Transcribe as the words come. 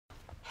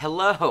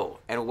Hello,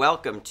 and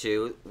welcome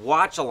to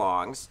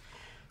Watchalongs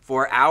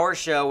for our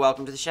show,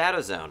 Welcome to the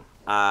Shadow Zone.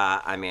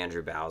 I'm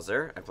Andrew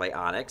Bowser. I play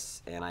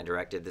Onyx, and I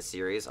directed the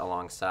series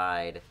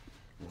alongside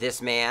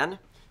this man.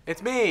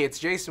 It's me. It's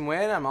Jason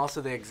Nguyen. I'm also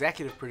the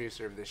executive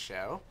producer of this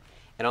show.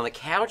 And on the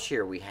couch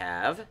here we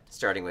have,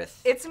 starting with...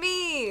 It's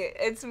me.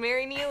 It's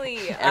Mary Neely.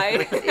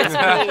 It's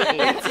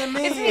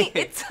me.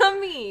 It's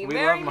me. We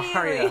Mary love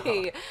Mario.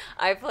 Neely.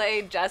 I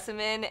play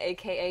Jessamine,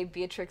 a.k.a.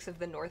 Beatrix of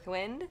the North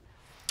Wind.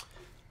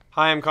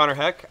 Hi, I'm Connor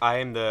Heck. I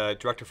am the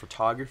director of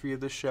photography of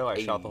this show. I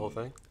shot the whole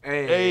thing.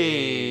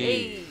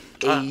 Hey.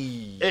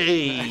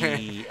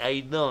 Hey, how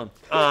you doing?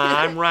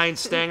 I'm Ryan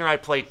Stanger. I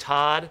play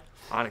Todd,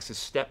 Onyx's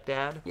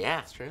stepdad. Yeah.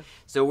 That's true.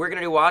 So we're going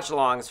to do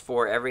watch-alongs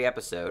for every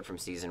episode from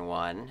season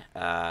 1.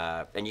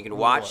 And you can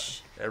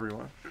watch...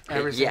 Everyone.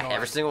 Every single one.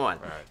 every single one.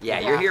 Right. Yeah,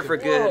 You you're have here to for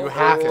be. good You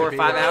have to 4 or be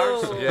 5 there.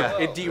 hours. Yeah.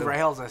 It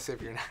derails us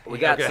if you're not. We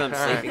got some All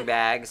right. sleeping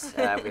bags.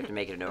 We have to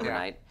make it an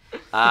overnight.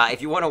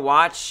 If you want to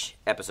watch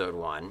episode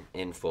 1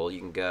 in full, you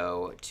can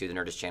go to the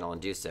Nerdist channel and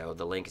do so.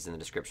 The link is in the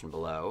description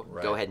below.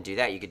 Right. Go ahead and do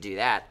that. You could do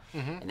that,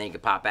 and then you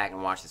could pop back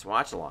and watch this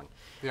watch along.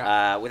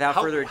 Yeah. Without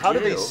further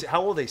ado,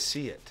 How will they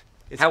see it?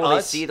 It's how will they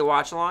us? see the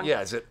watch along?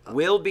 Yeah, is it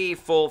Will be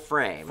full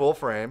frame. full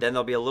frame? Then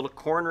there'll be a little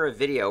corner of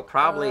video,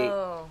 probably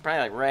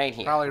like right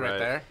here. Probably right Right.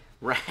 there.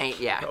 Right,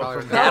 yeah. Probably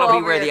right That'll Go be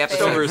over where your the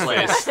face. episode Silver's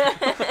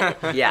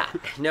lace. Yeah.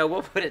 No,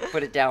 we'll put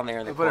it down there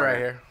in the We'll put it corner. right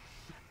here.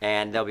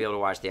 And they'll be able to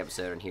watch the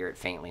episode and hear it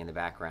faintly in the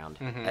background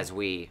as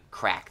we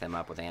crack them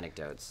up with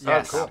anecdotes.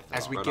 Yes. cool.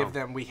 As we Right give on.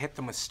 them, we hit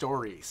them with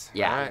stories.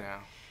 Yeah. Right. You know.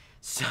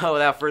 So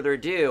without further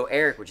ado,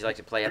 Eric, would you like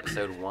to play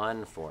episode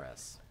 1 for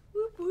us?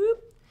 Whoop,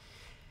 whoop.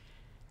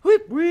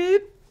 Whoop,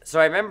 whoop. So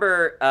I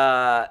remember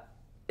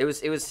it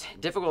was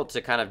difficult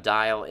to kind of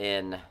dial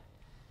in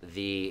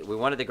we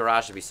wanted the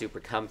garage to be super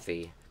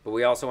comfy, but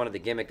we also wanted the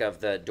gimmick of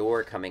the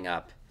door coming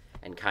up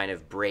and kind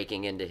of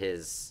breaking into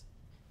his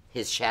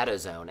shadow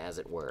zone, as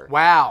it were.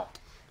 Wow.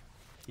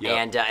 Yep.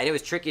 And it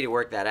was tricky to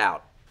work that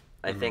out.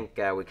 I think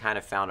we kind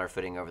of found our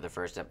footing over the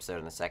first episode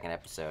and the second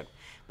episode.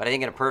 But I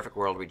think in a perfect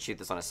world, we'd shoot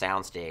this on a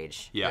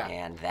soundstage. Yeah.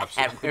 And that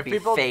Absolutely. would If be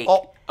people- fake.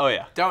 Oh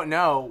yeah. Don't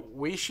know.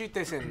 We shoot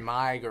this in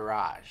my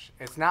garage.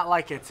 It's not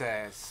like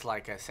it's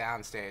like a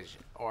soundstage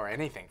or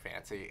anything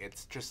fancy.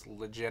 It's just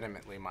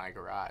legitimately my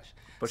garage.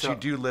 But So- you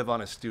do live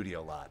on a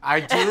studio lot. I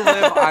do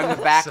live on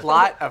the back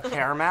lot of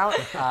Paramount.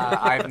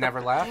 I've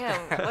never left.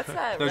 Damn, what's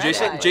that? No, red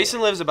eye?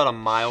 Jason lives about a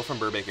mile from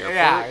Burbank Airport.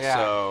 Yeah.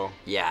 So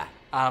Yeah.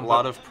 a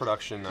lot of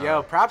production.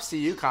 Yo, props to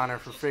you, Connor,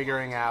 for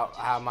figuring out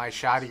how my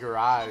shoddy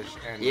garage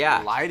and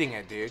Yeah. lighting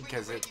it, dude,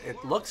 because it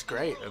looks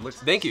great. It looks.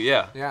 Thank you.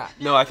 Yeah. Yeah.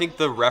 No, I think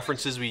the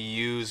references we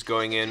used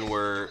going in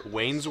were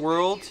Wayne's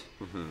World,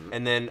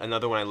 and then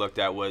another one I looked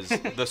at was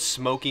the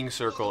smoking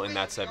circle in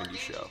that '70s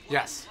show.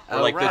 Yes. Or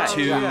Oh, like right.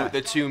 Yeah. the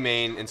two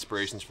main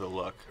inspirations for the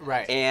look.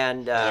 Right.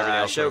 And Everything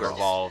else sort of Showgirls.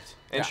 evolved.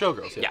 And Yeah.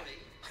 Showgirls. Yeah.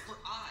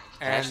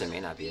 and Actually, may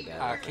not be a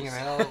bad King of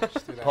reference. the Hill.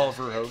 Just do that. Paul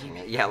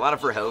Verhoeven. Yeah, a lot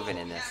of Verhoeven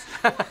in this.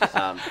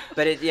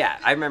 But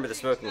I remember the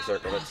smoking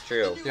circle. That's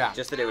true. Yeah.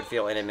 Just that it would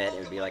feel intimate. It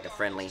would be like a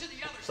friendly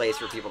place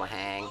for people to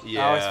hang.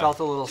 Yeah. I always felt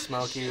a little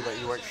smoky, but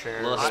you weren't sure.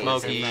 A little what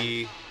was in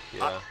Smoky.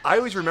 Yeah. I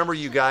always remember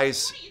you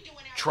guys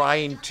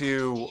trying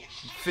to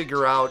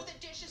figure out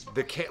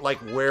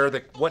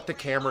what the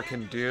camera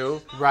can do,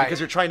 Right. Because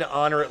you're trying to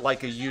honor it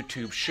like a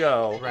YouTube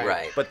show, Right.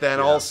 Right. But then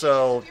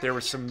also there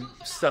was some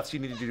stuff you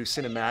needed to do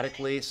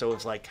cinematically, so it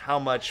was like how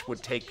much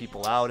would take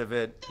people out of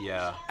it.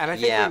 Yeah. And I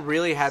think Yeah. we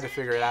really had to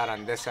figure it out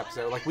on this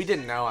episode. Like, we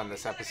didn't know on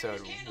this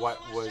episode what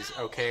was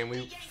okay, and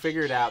we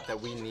figured out that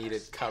we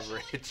needed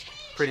coverage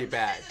pretty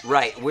bad.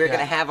 Right. We're Yeah.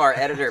 gonna have our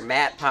editor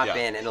Matt pop Yeah.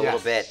 in a Yes. little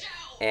bit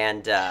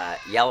and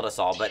yell at us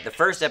all. But the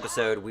first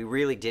episode, we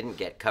really didn't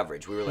get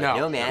coverage. We were like,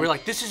 no, man. We're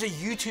like, this is a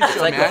YouTube It's show,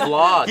 like a man.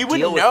 vlog. He Deal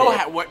wouldn't with know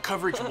it. what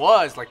coverage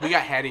was. Like, we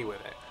got heady with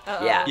it.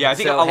 yeah. Yeah, I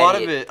think So a lot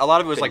heady, of it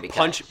was couldn't be like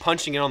cut.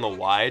 punching in on the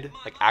wide,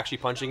 like actually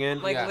punching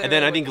in. Like, Yeah. And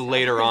then I literally think what's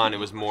later on it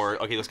was more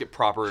okay. Let's get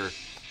proper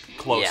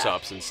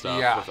close-ups and stuff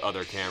Yeah. with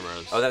other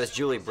cameras. Oh, that was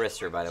Julie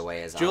Brister, by the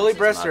way. As Julie Onyx's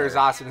Brister is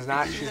mother. awesome.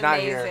 She's not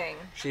here. amazing.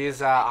 She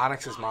is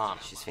Onyx's mom.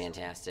 She's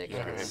fantastic.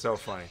 It's so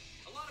funny.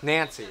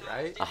 Nancy,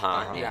 right?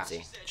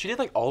 Nancy. She did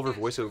like all of her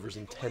voiceovers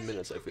in 10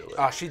 minutes. I feel like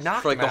Oh, she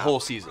knocked for like him the out. whole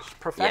season.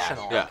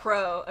 Professional. Yeah.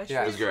 Pro, a true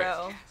Yeah. It was great.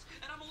 pro.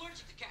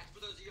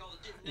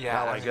 Yeah.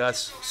 Not like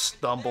us,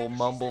 stumble,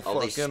 mumble, All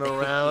these fucking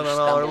around on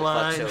all our stumble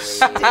lines.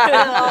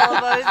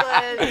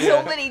 fucks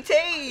So many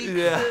takes.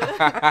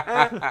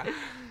 Yeah.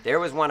 There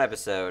was one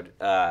episode,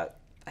 I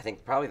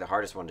think probably the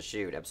hardest one to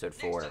shoot, episode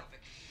 4,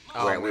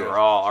 where we man. were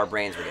our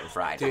brains were getting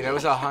fried. Dude, it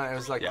was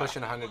like Yeah.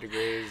 pushing 100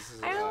 degrees.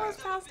 I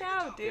almost passed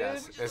out, dude.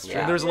 Yes, it's true. Yeah.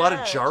 And there's a lot of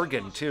Yeah.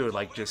 jargon too,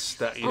 like just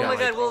you Oh know, my like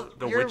god, well,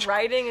 the your witch.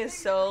 writing is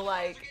so,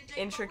 like,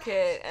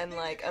 intricate and,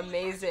 like,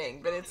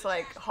 amazing, but it's,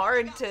 like,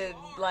 hard to,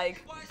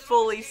 like,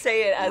 fully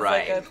say it as,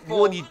 like, a Right.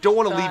 full Well, you don't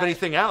want to leave thought.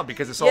 anything out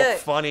because it's all Yeah.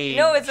 funny.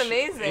 No, it's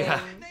amazing. Yeah.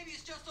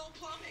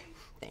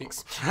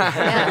 Thanks.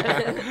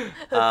 Yeah.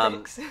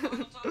 Thanks.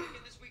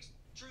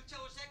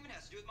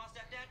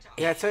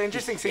 Yeah, it's so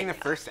interesting seeing the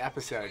first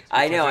episode.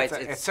 I know, because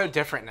it's so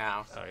different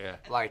now. Oh yeah.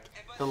 Like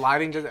the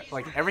lighting to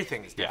like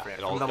everything is Yeah, different.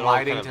 it all- From the it all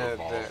lighting kind of to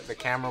evolves. the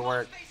camera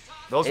work.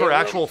 Those It were really-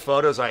 actual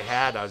photos I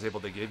had. I was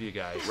able to give you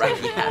guys.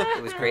 Right, yeah.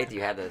 It was great that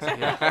you had those.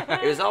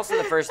 It was also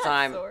the first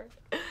time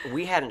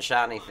we hadn't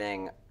shot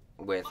anything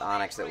with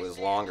Onyx that was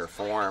longer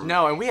form.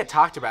 No, and we had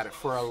talked about it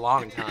for a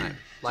long time.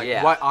 Like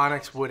Yeah. what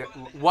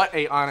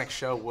a Onyx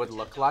show would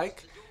look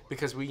like,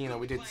 because we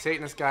did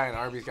Satanist guy and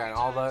Arby's guy and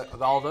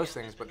all those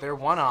things, but they're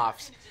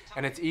one-offs,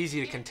 and it's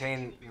easy to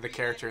contain the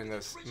character in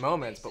those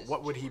moments. But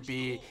what would he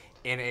be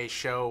in a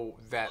show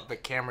that the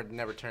camera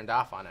never turned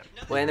off on him?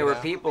 Well, and there were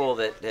Yeah. people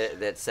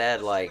that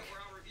said, like,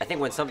 I think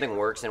when something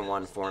works in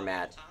one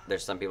format,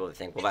 there's some people that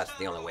think, well, that's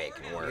the only way it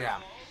can work. Yeah.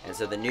 And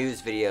so the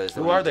news videos that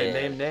Who we are they? did-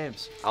 Name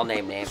names. I'll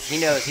name names. He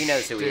knows who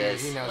Dude, he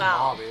is. he knows them Wow.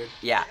 all, dude.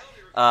 Yeah.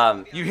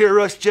 You hear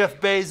us, Jeff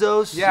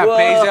Bezos? Yeah,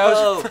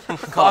 Whoa!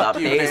 Bezos. Call out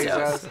Fuck you,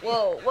 Bezos.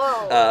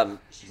 Whoa.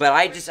 But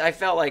I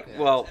felt like,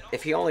 well,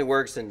 if he only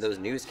works in those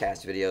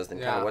newscast videos, then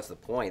kind Yeah. of what's the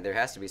point? There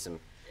has to be some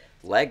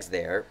legs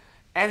there.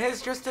 And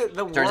his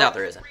the Turns out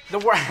there isn't. The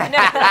word.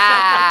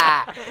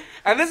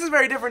 And this is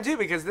very different too,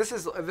 because this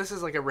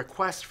is like a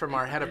request from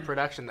our head of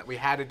production that we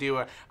had to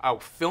do a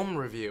film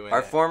review. In Our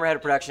it. former head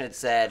of production had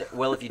said,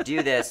 well, if you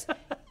do this,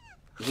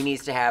 there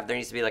needs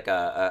to be like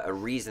a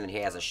reason that he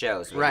has a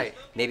show. So maybe, Right.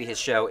 maybe his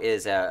show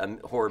is a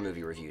horror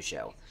movie review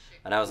show.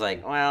 And I was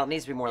like, well, it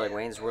needs to be more like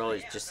Wayne's World.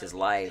 It's just his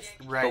life.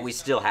 Right. But we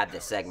still had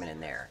this segment in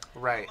there.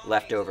 Right.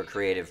 Leftover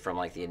creative from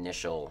like the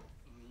initial,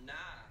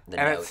 the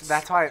And notes.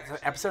 that's why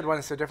episode 1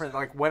 is so different.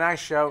 Like when I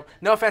show,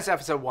 no offense to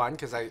episode 1,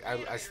 because I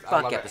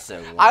love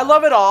episode it. 1. I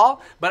love it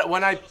all, but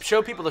when I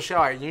show people the show,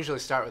 I usually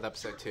start with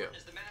episode 2,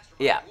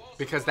 Yeah.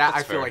 because I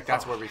feel fair. like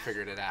that's where we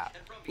figured it out.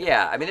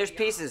 Yeah, I mean, there's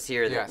pieces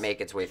here that Yes. make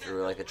its way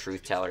through, like the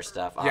truth teller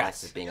stuff. Yes,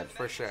 Onyx is being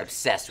for sure.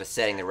 obsessed with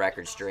setting the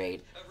record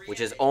straight, which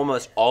is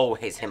almost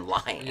always him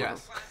lying.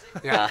 Yes.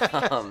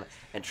 Yeah.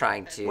 And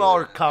trying to. Well,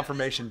 or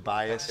confirmation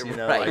bias, you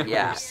know, Right, like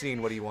yeah. we've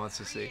seen what he wants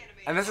to see.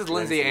 And this is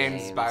Lindsay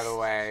Lindsay Ames, by Ames. the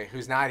way,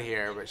 who's not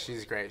here, but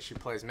she's great. She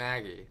plays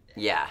Maggie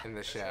yeah, in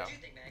the show.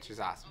 She's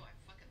awesome.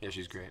 Yeah,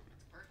 she's great.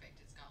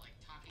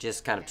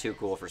 just kind of too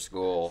cool for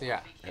school. Yeah.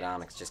 That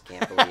Onyx just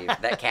can't believe.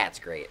 That cat's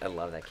great. I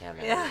love that cat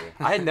in that Yeah. movie.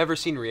 I had never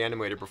seen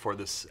Re-Animator before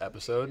this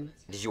episode.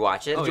 Did you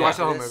watch it? Did you watch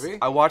the whole After this? movie?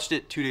 I watched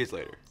it 2 days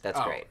later. That's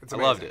Oh, great. it's I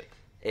loved amazing.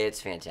 it. It's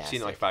fantastic.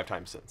 Seen it like 5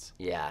 times since.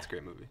 Yeah. It's a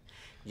great movie.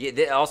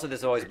 Yeah, also,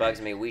 this always bugs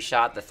me. We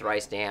shot the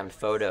thrice damned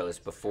photos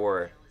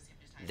before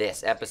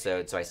this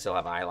episode, so I still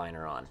have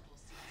eyeliner on.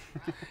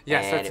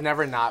 Yes, And that's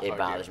never not. It bugged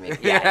bothers you. me.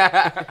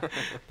 Yeah.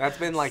 That's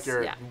been like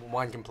your Yeah.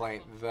 one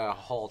complaint the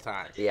whole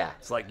time. Yeah.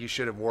 It's like you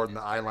should have worn the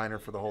eyeliner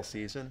for the whole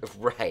season.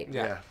 Right.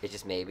 Yeah. It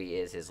just maybe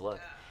is his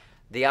look.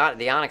 The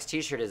Onyx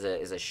T-shirt is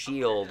a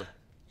shield,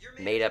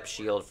 made up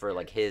shield for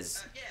like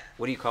his.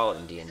 What do you call it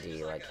in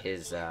D&D? Like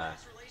his.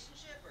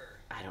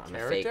 I don't know.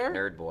 I'm a fake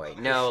Character? nerd boy.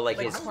 No, like,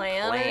 Like his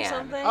clan or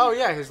something? Oh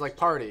yeah, his like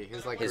party,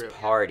 his like His group.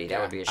 party. That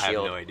Yeah. would be a I have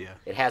shield. no idea.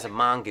 It has a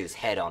mongoose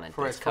head on it,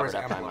 For but his- it's for covered his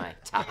up by emblem. my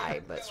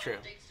tie. But That's true.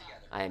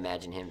 I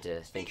imagine him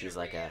to think he's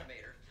like a.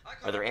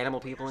 Are there animal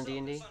people in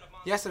D&D?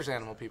 Yes, there's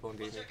animal people in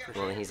D&D. For Well,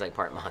 sure. then he's like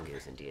part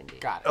mongoose in D&D.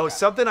 Got it. Oh, got it.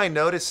 something I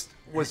noticed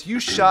was you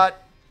shot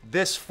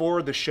this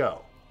for the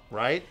show,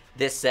 right?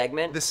 This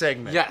segment. The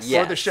segment. Yes. For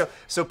Yes. the show.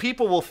 So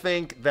people will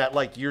think that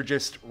like you're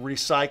just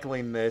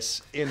recycling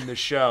this in the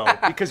show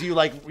because you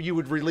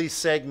would release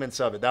segments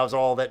of it. That was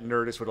all that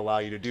Nerdist would allow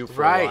you to do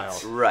for Right. a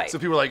while. Right. So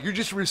people are like, you're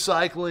just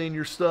recycling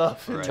your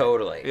stuff.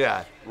 Totally.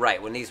 Yeah.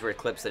 Right, when these were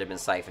clips that had been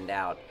siphoned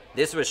out.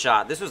 This was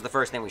the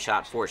first thing we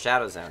shot for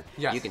Shadow Zone.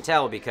 Yes. You can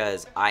tell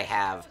because I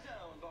have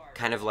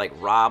kind of like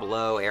Rob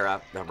Lowe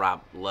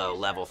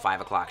level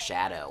 5 o'clock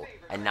shadow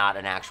and not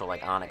an actual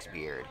like Onyx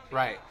beard.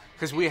 Right.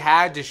 Because we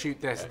had to shoot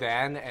this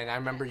then, and I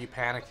remember you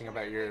panicking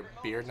about your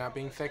beard not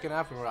being thick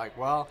enough, and we're like,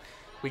 well,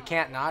 we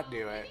can't not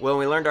do it. When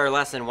we learned our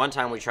lesson, one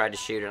time we tried to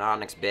shoot an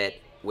Onyx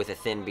bit with a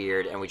thin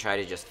beard and we tried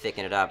to just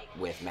thicken it up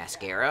with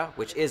mascara,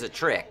 which is a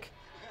trick.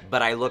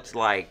 But I looked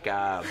like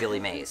Billy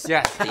Mays.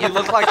 Yes, The he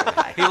looked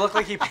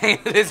like he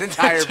painted his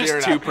entire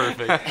beard Just too up.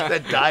 perfect.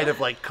 That died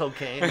of like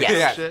cocaine and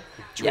Yes. shit.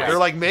 Yes. They're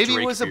like, maybe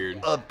Drake it was beard.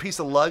 a piece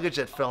of luggage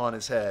that fell on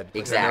his head.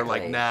 But then they're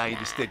like, Exactly. nah, you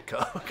just did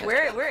coke.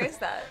 Where is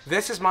that?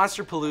 This is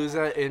Monster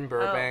Palooza in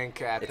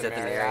Burbank at It's the at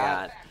the Marriott.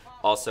 Marriott.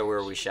 Also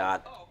where we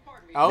shot.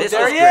 Oh, This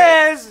there was he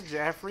great. is,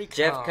 Jeffrey Combs.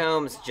 Jeff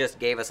Combs just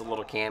gave us a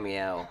little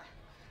cameo.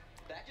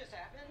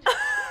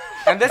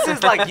 And this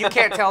is like, you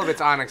can't tell if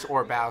it's Onyx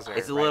or Bowser.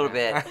 It's a right little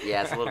now. bit,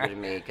 yeah, it's a little bit of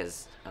me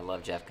because I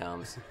love Jeff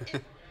Combs.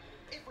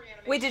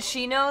 Wait, did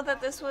she know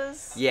that this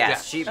was? Yes,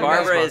 Yeah, she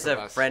Barbara knows is both a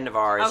of us. friend of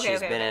ours. Okay, She's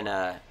okay, been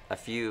okay. in a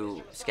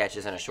few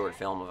sketches and a short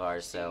film of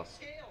ours, so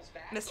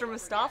Mr.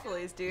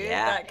 Mistopheles, dude.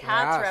 Yeah. That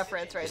cat's Yes.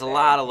 reference right there's there. a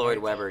lot of Lloyd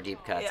Webber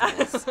deep cuts Yeah. in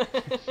this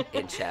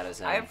in Shadow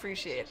Zone. I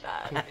appreciate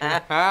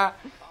that.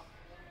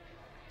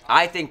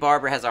 I think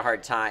Barbara has a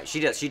hard time. She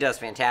does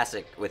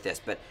fantastic with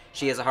this, but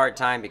she has a hard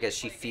time because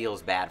she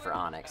feels bad for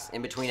Onyx.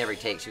 In between every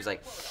take, she was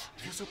like,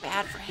 "I feel so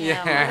bad for him."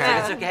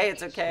 Yeah. It's okay.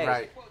 It's okay.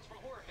 Right.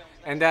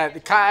 And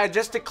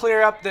just to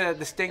clear up the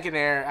stinking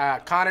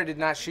air, Connor did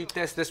not shoot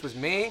this. This was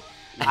me.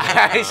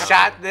 I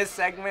shot this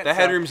segment. The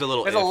headroom's a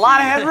little There's iffy. a lot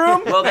of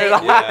headroom. Well,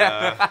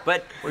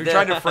 We're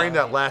trying to frame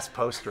that last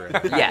poster in.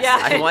 Yes, Yeah,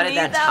 I wanted need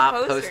that that top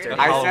poster. poster.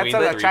 I Halloween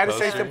said I 3 tried to say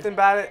poster. something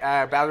about it.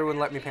 Ballard wouldn't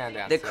let me pan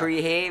down. The so.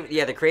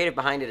 creative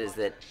behind it is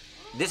that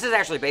this is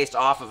actually based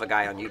off of a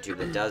guy on YouTube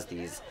that does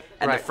these,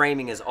 and Right. the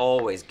framing is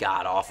always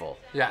god awful.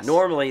 Yes.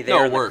 Normally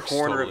they're in the works,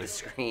 corner totally. of the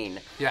screen.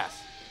 Yes.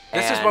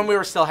 This is And- when we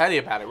were still heady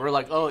about it. We were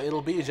like, oh,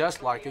 it'll be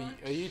just like a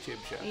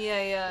YouTube show.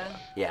 Yeah.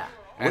 Yeah.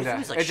 What And, if it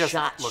was like it just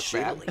shot looks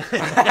shittily?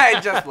 bad.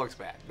 It just looks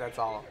bad. That's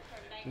all.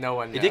 No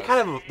one knows. It did kind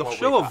of. The what we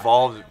show thought.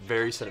 evolved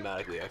very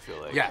cinematically. I feel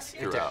like. Yes,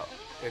 it did. throughout.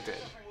 It did.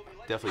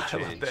 Definitely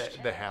I love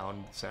changed. the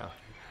hound sound.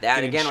 That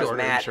Getting again was shorter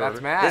and Matt. shorter.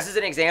 That's Matt. This is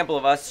an example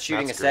of us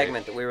shooting That's a great.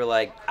 segment that we were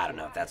like, I don't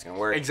know if that's gonna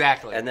work.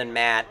 Exactly. And then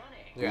Matt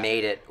Yeah.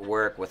 made it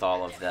work with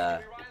all of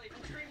the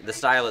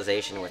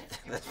stylization with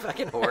the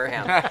fucking horror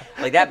hound.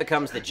 Like that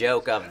becomes the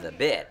joke of the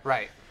bit,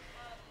 Right.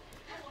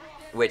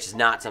 which is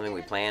not something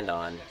we planned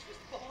on.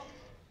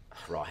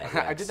 Rawhead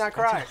Rex. I did not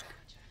cry.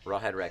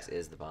 Rawhead Rex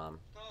is the bomb.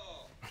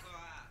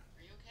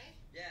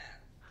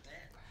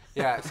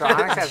 Yeah, so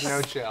Onyx has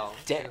no chill.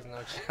 He has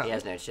no chill. He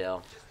has no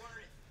chill.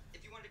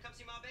 If you wanted to come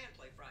see my band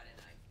play Friday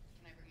night.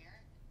 Can I bring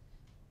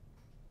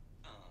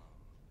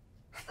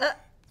Eric?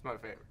 It's my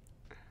favorite.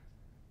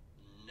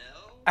 No.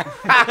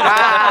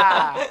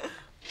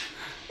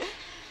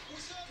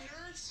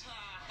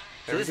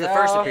 So this is the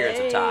first appearance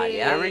of Todd,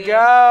 yeah? There we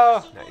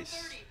go.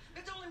 Nice.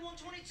 It's only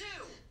 122.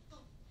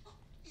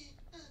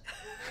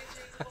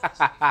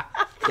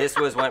 This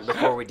was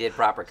before we did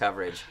proper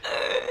coverage.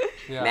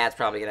 Yeah. Matt's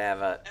probably going to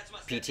have a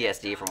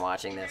PTSD from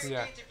watching this.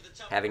 Yeah.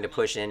 Having to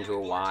push into a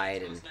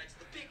wide and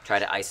try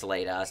to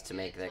isolate us to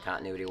make the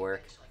continuity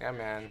work. Yeah,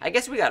 man. I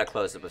guess we got a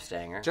close-up of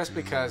Stanger. Just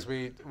because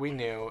we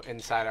knew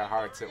inside our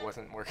hearts it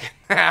wasn't working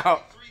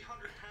out.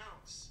 300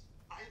 pounds.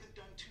 I haven't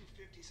done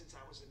 250 since I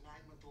was a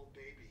 9-month-old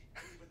baby.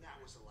 Even that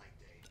was a light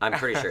day. I'm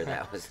pretty sure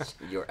that was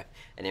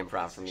an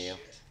improv from you.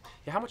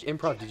 Yeah, how much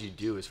improv did you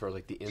do as far as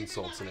like the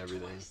insults and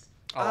everything?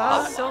 A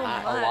lot. So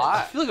much. A I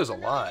lot. feel like it was a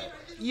lot.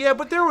 Yeah,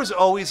 but there was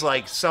always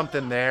like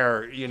something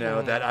there, you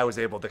know, that I was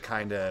able to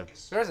kind of,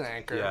 There's an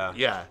anchor.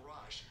 yeah.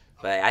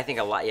 But I think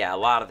a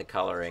lot of the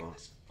coloring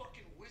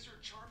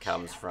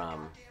comes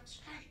from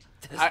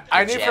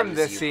I the knew from gems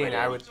this you scene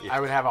put in. I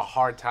would have a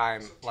hard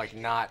time like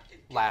not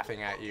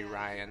laughing at you,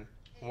 Ryan,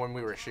 when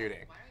we were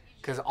shooting,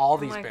 because all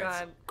these my bits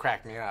God.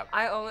 cracked me up.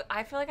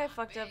 I feel like I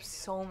fucked up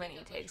so many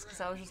takes because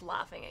I was just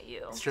laughing at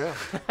you. It's true.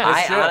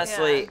 I true.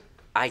 honestly, Yeah.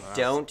 I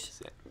don't.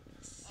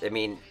 I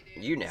mean,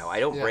 you know, I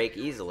don't Yeah. break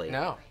easily.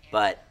 No.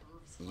 But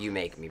you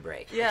make me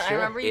break. Yeah, Sure. I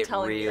remember you It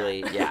telling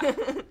really, me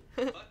that.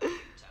 yeah.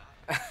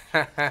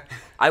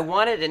 I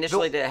wanted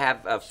initially to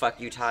have a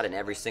 "fuck you, Todd" in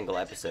every single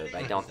episode,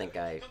 but I don't think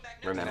I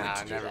remembered Nah,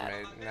 to do that.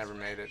 never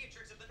made it.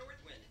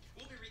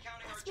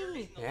 That's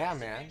me. Yeah,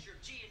 man.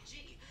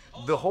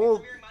 The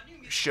whole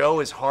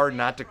show is hard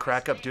not to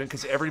crack up doing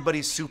because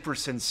everybody's super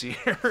sincere.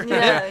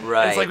 Yeah.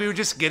 Right. It's like we would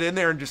just get in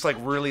there and just like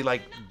really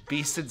like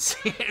be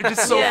sincere.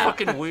 Just so Yeah.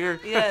 fucking weird.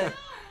 Yeah.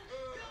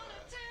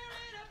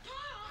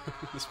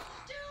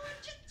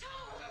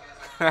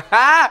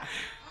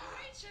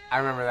 I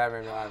remember that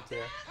made me laugh too.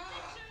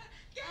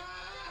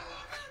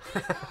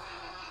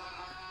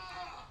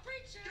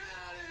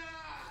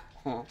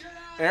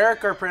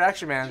 Eric, our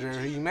production manager,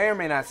 who you may or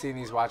may not see in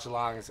these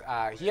watch-alongs,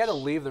 he had to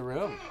leave the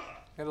room.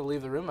 He had to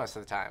leave the room most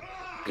of the time.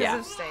 Yeah,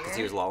 of Stanger? because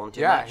he was lolling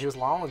too Yeah, much. he was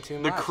lolling too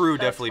The much. crew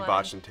That's definitely funny.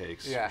 botched some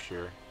takes. Yeah. For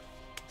sure.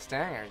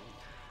 Stanger.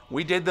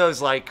 We did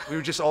those like we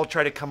would just all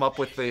try to come up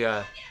with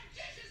the.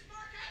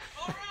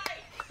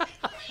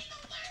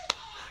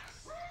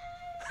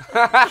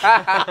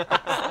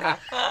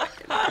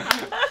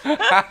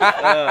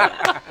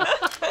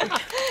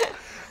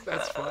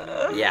 That's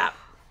funny. Yeah.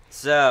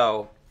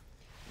 So,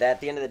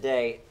 at the end of the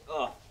day,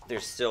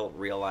 there's still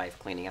real life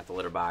cleaning out the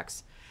litter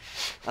box.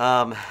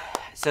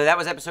 So that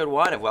was episode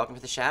 1 of Welcome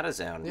to the Shadow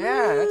Zone.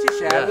 Yeah, that's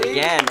your shabby.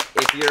 Again,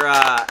 if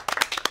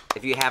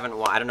you haven't,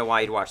 I don't know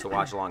why you'd watch the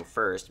watch along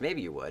first.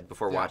 Maybe you would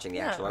before watching the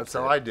Yeah. actual That's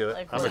episode. how I do it.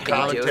 Like, I'm a really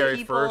commentary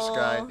people. first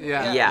guy.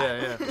 Yeah.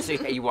 Yeah. Yeah. So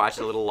you watch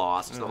a little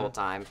lost the whole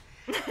time.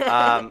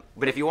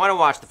 But if you want to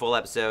watch the full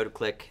episode,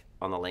 click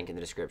on the link in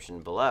the description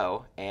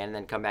below, and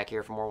then come back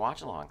here for more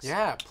watch-alongs.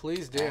 Yeah,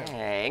 please do.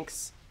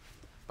 Thanks.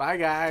 Bye,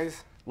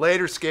 guys.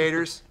 Later,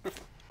 skaters.